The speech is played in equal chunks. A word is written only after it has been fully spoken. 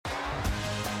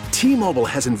T-Mobile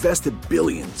has invested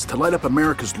billions to light up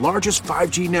America's largest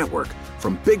 5G network,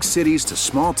 from big cities to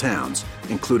small towns,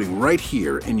 including right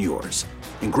here in yours.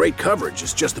 And great coverage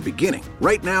is just the beginning.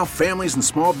 Right now, families and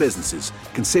small businesses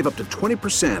can save up to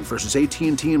 20% versus AT&T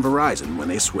and Verizon when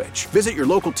they switch. Visit your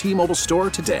local T-Mobile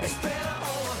store today.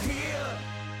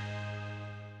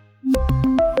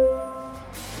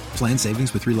 Plan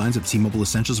savings with 3 lines of T-Mobile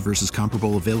Essentials versus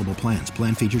comparable available plans.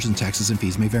 Plan features and taxes and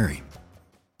fees may vary.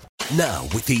 Now,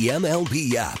 with the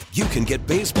MLB app, you can get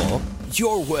baseball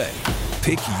your way.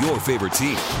 Pick your favorite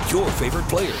team, your favorite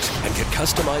players, and get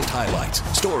customized highlights,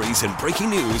 stories, and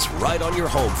breaking news right on your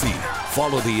home feed.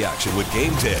 Follow the action with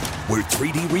Game Day, where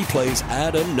 3D replays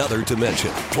add another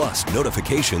dimension. Plus,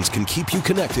 notifications can keep you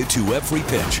connected to every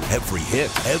pitch, every hit,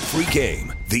 every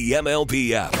game. The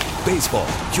MLB app. Baseball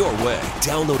your way.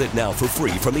 Download it now for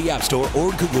free from the App Store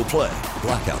or Google Play.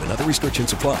 Blackout and other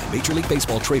restrictions apply. Major League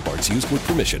Baseball trademarks used with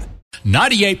permission.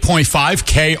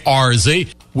 98.5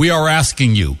 KRZ. We are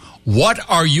asking you, what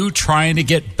are you trying to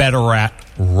get better at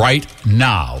right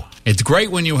now? It's great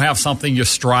when you have something you're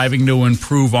striving to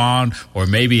improve on, or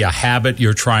maybe a habit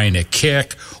you're trying to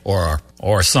kick, or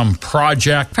some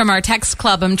project. From our text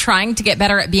club, I'm trying to get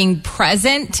better at being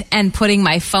present and putting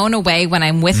my phone away when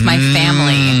I'm with my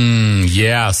family.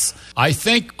 Yes. I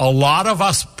think a lot of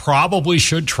us probably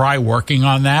should try working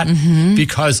on that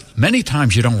because many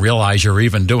times you don't realize you're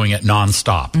even doing it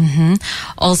nonstop.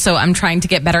 Also, I'm trying to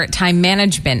get better at time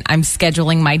management. I'm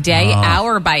scheduling my day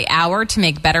hour by hour to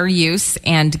make better use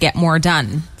and get more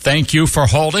done. Thank you for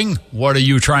holding. What are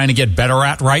you trying to get better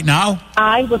at right now?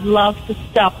 I would love to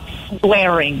stop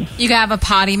swearing. You have a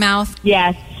potty mouth?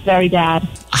 Yes, very bad.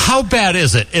 How bad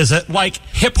is it? Is it like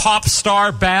hip-hop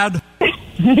star bad?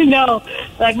 No,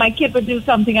 like my kid would do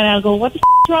something and I'll go, what the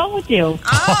is wrong with you?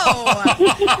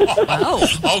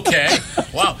 Okay.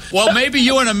 Well, maybe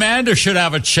you and Amanda should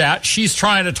have a chat. She's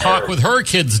trying to talk with her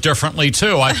kids differently,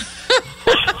 too.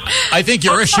 I think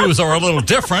your issues are a little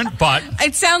different, but...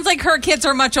 It sounds like her kids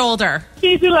are much older.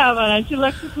 She's 11, and she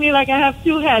looks at me like I have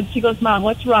 2 heads. She goes, Mom,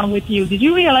 what's wrong with you? Did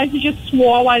you realize you just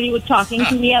swore while you were talking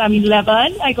to me and I'm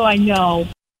 11? I go, I know.